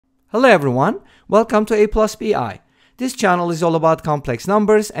Hello everyone, welcome to aplusbi. This channel is all about complex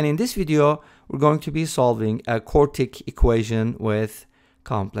numbers, and in this video we're going to be solving a quartic equation with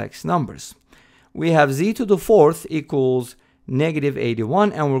complex numbers. We have z to the fourth equals negative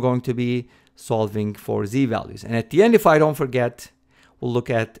 81, and we're going to be solving for z values. And at the end, if I don't forget, we'll look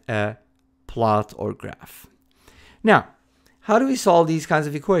at a plot or graph. Now, how do we solve these kinds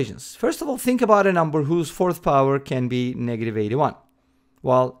of equations? First of all, think about a number whose fourth power can be negative 81.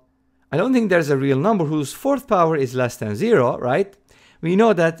 Well, I don't think there's a real number whose fourth power is less than 0, right? We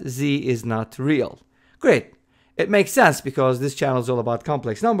know that z is not real. Great. It makes sense because this channel is all about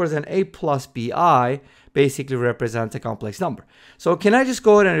complex numbers, and a plus bi basically represents a complex number. So can I just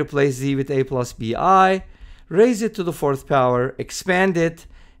go ahead and replace z with a plus bi, raise it to the fourth power, expand it,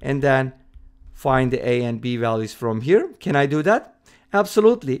 and then find the a and b values from here? Can I do that?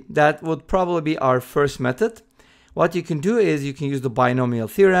 Absolutely. That would probably be our first method. What you can do is you can use the binomial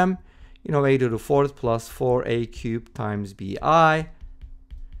theorem. You know, a to the fourth plus 4a cubed times bi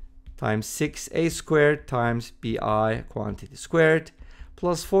times 6a squared times bi quantity squared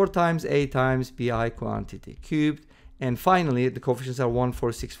plus 4 times a times bi quantity cubed. And finally, the coefficients are 1,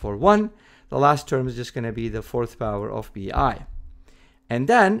 4, 6, 4, 1. The last term is just going to be the fourth power of bi. And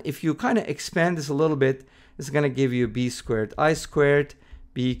then if you kind of expand this a little bit, it's going to give you b squared I squared,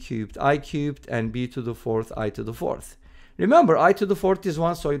 b cubed I cubed, and b to the fourth I to the fourth. Remember, I to the fourth is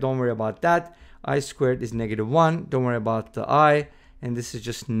 1, so don't worry about that. I squared is negative 1. Don't worry about the I. And this is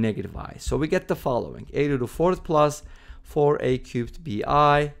just negative I. So we get the following. A to the fourth plus 4a cubed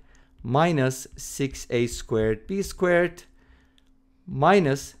bi minus 6a squared b squared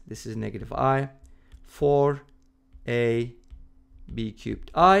minus, this is negative I, 4a b cubed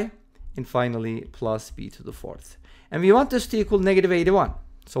I, and finally plus b to the fourth. And we want this to equal negative 81.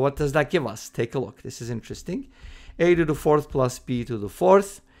 So what does that give us? Take a look. This is interesting. A to the fourth plus b to the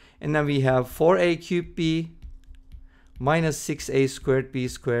fourth, and then we have 4a cubed b minus 6a squared b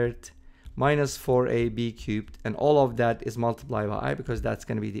squared minus 4ab cubed, and all of that is multiplied by I because that's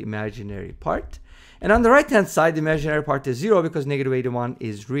going to be the imaginary part. And on the right hand side, the imaginary part is 0 because negative 81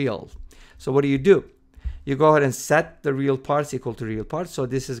 is real. So what do? You go ahead and set the real parts equal to real parts. So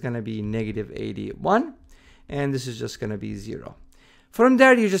this is going to be negative 81, and this is just going to be 0. From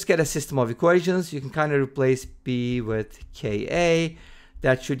there, you just get a system of equations. You can kind of replace b with ka.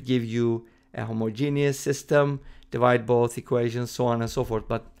 That should give you a homogeneous system. Divide both equations, so on and so forth.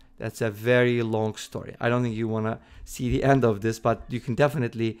 But that's a very long story. I don't think you want to see the end of this, but you can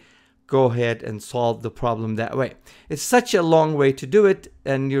definitely go ahead and solve the problem that way. It's such a long way to do it,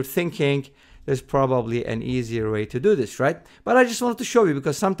 and you're thinking there's probably an easier way to do this, right? But I just wanted to show you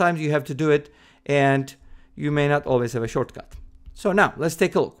because sometimes you have to do it, and you may not always have a shortcut. So now, let's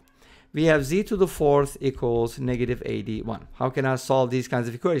take a look. We have z to the fourth equals negative 81. How can I solve these kinds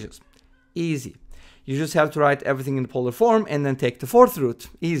of equations? Easy. You just have to write everything in polar form and then take the fourth root.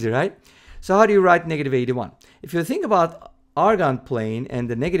 Easy, right? So how do you write negative 81? If you think about Argand plane and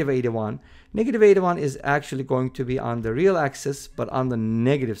the negative 81 is actually going to be on the real axis, but on the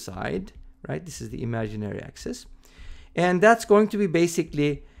negative side, right? This is the imaginary axis. And that's going to be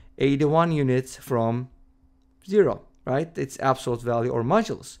basically 81 units from 0. Right? It's absolute value or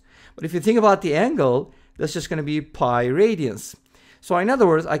modulus. But if you think about the angle, that's just going to be pi radians. So in other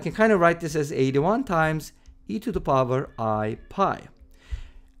words, I can kind of write this as 81 times e to the power I pi.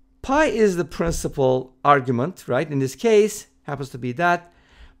 Pi is the principal argument, right? In this case, happens to be that.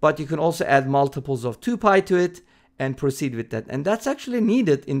 But you can also add multiples of 2 pi to it and proceed with that. And that's actually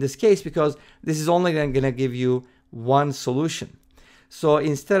needed in this case because this is only going to give you one solution. So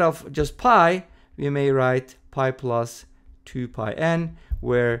instead of just pi, we may write pi plus 2 pi n,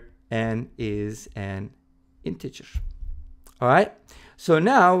 where n is an integer. All right, so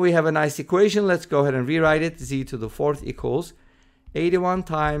now we have a nice equation. Let's go ahead and rewrite it. Z to the fourth equals 81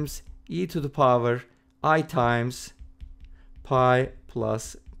 times e to the power I times pi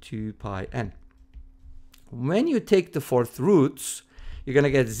plus 2 pi n. When you take the fourth roots, you're going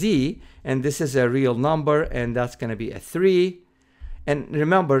to get z, and this is a real number, and that's going to be a 3. And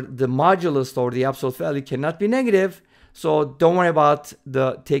remember, the modulus or the absolute value cannot be negative. So don't worry about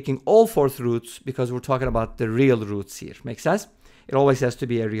taking all fourth roots because we're talking about the real roots here. Make sense? It always has to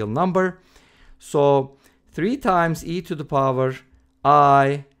be a real number. So 3 times e to the power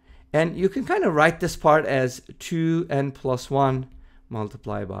I. And you can kind of write this part as 2n plus 1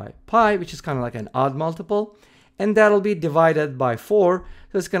 multiplied by pi, which is kind of like an odd multiple. And that'll be divided by 4.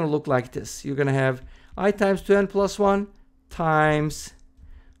 So it's going to look like this. You're going to have I times 2n plus 1 times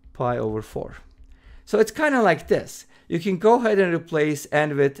pi over 4. So it's kind of like this. You can go ahead and replace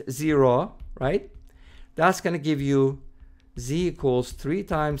n with 0, right? That's going to give you z equals 3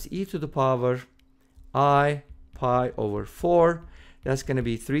 times e to the power I pi over 4. That's going to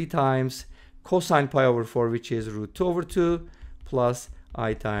be 3 times cosine pi over 4, which is root 2 over 2, plus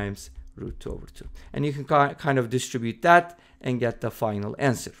I times root 2 over 2. And you can kind of distribute that and get the final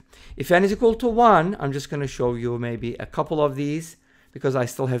answer. If n is equal to 1, I'm just going to show you maybe a couple of these, because I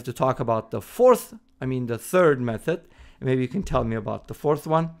still have to talk about the third method. Maybe you can tell me about the fourth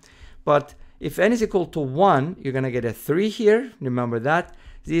one. But if n is equal to 1, you're going to get a 3 here. Remember that.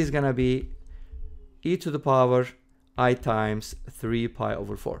 Z is going to be e to the power I times 3 pi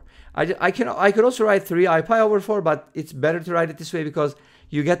over 4. I could also write 3i pi over 4, but it's better to write it this way because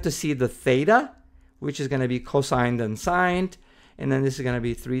you get to see the theta, which is going to be cosigned and signed. And then this is going to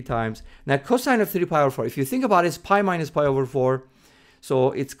be 3 times. Now, cosine of 3 pi over 4, if you think about it, it's pi minus pi over 4.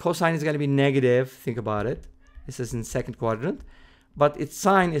 So its cosine is going to be negative. Think about it. This is in second quadrant. But its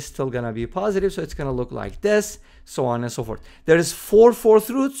sign is still going to be positive. So it's going to look like this, so on and so forth. There is 4 fourth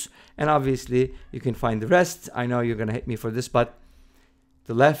roots. And obviously, you can find the rest. I know you're going to hate me for this, but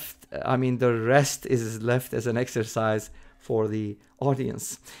the rest is left as an exercise for the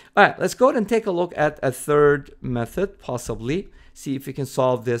audience. All right, let's go ahead and take a look at a third method, possibly. See if we can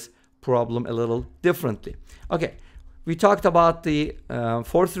solve this problem a little differently. Okay, we talked about the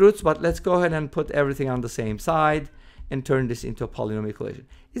fourth roots, but let's go ahead and put everything on the same side and turn this into a polynomial equation.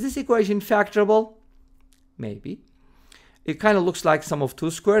 Is this equation factorable? Maybe. It kind of looks like sum of 2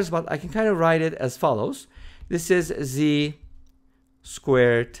 squares, but I can kind of write it as follows. This is z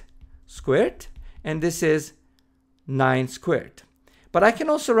squared squared, and this is 9 squared. But I can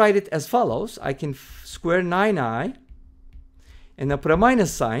also write it as follows. I can square 9i and then put a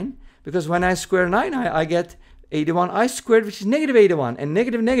minus sign, because when I square 9i, I get 81i squared, which is negative 81. And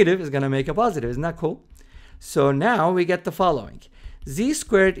negative negative is going to make a positive. Isn't that cool? So now we get the following. Z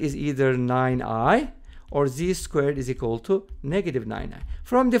squared is either 9i or z squared is equal to negative 9i.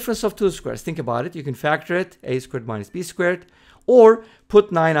 From difference of 2 squares, think about it. You can factor it, a squared minus b squared, or put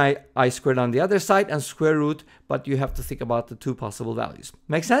 9i squared on the other side and square root, but you have to think about the 2 possible values.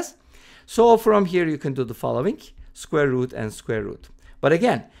 Make sense? So from here, you can do the following, square root and square root. But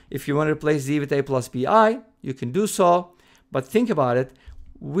again, if you want to replace z with a plus bi, you can do so. But think about it,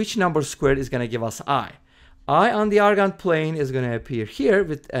 which number squared is going to give us I? I on the argand plane is going to appear here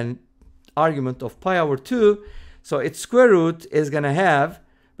with an argument of pi over 2. So its square root is going to have,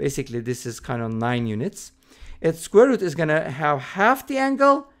 basically this is kind of 9 units. Its square root is going to have half the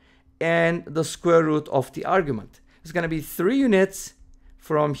angle and the square root of the argument. It's going to be 3 units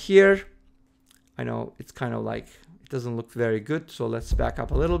from here. I know it's kind of like, it doesn't look very good. So let's back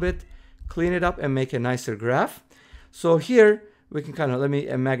up a little bit, clean it up and make a nicer graph. So here we can kind of, let me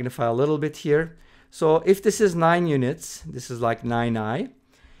magnify a little bit here. So if this is 9 units, this is like 9i.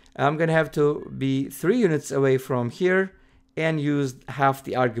 I'm going to have to be 3 units away from here and use half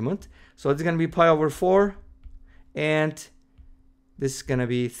the argument. So it's going to be pi over 4 and this is going to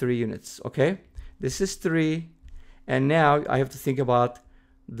be 3 units. Okay, this is 3. And now I have to think about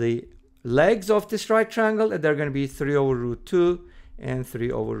the legs of this right triangle, and they're going to be 3 over root 2 and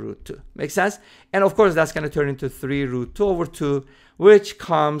 3 over root 2. Make sense? And of course, that's going to turn into 3 root 2 over 2, which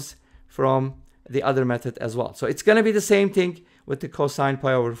comes from the other method as well. So it's going to be the same thing with the cosine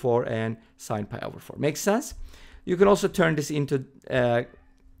pi over 4 and sine pi over 4. Makes sense? You can also turn this into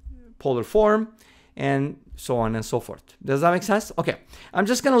polar form and so on and so forth. Does that make sense? Okay, I'm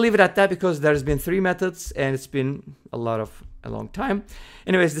just going to leave it at that because there's been 3 methods and it's been a long time.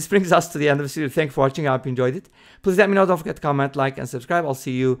 Anyways, this brings us to the end of the video. Thank you for watching. I hope you enjoyed it. Please let me know. Don't forget to comment, like, and subscribe. I'll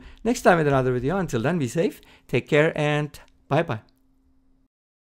see you next time with another video. Until then, be safe, take care, and bye-bye.